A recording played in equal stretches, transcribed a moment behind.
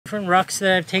different rucks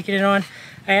that I've taken it on.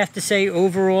 I have to say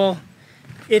overall,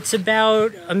 it's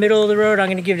about a middle of the road. I'm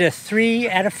going to give it a 3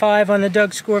 out of 5 on the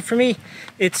Doug score. For me,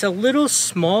 it's a little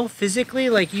small physically,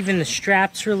 like even the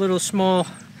straps are a little small.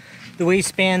 The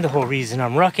waistband, the whole reason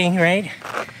I'm rucking, right?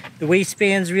 The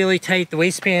waistband's really tight. The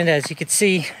waistband, as you can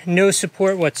see, no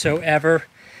support whatsoever.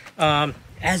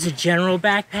 As a general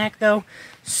backpack though,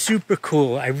 super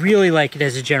cool. I really like it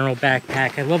as a general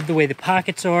backpack. I love the way the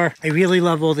pockets are. I really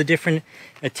love all the different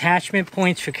attachment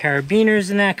points for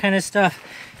carabiners and that kind of stuff.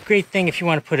 Great thing if you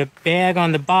want to put a bag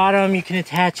on the bottom, you can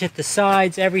attach it, the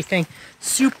sides, everything.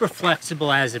 Super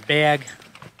flexible as a bag.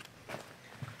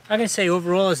 I'm going to say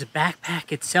overall as a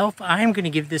backpack itself, I'm going to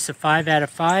give this a 5 out of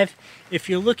 5. If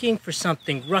you're looking for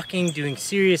something rucking, doing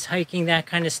serious hiking, that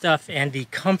kind of stuff, and the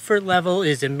comfort level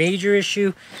is a major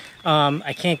issue,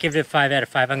 I can't give it a 5 out of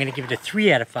 5. I'm going to give it a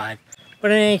 3 out of 5.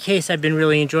 But in any case, I've been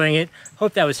really enjoying it.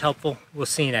 Hope that was helpful. We'll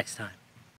see you next time.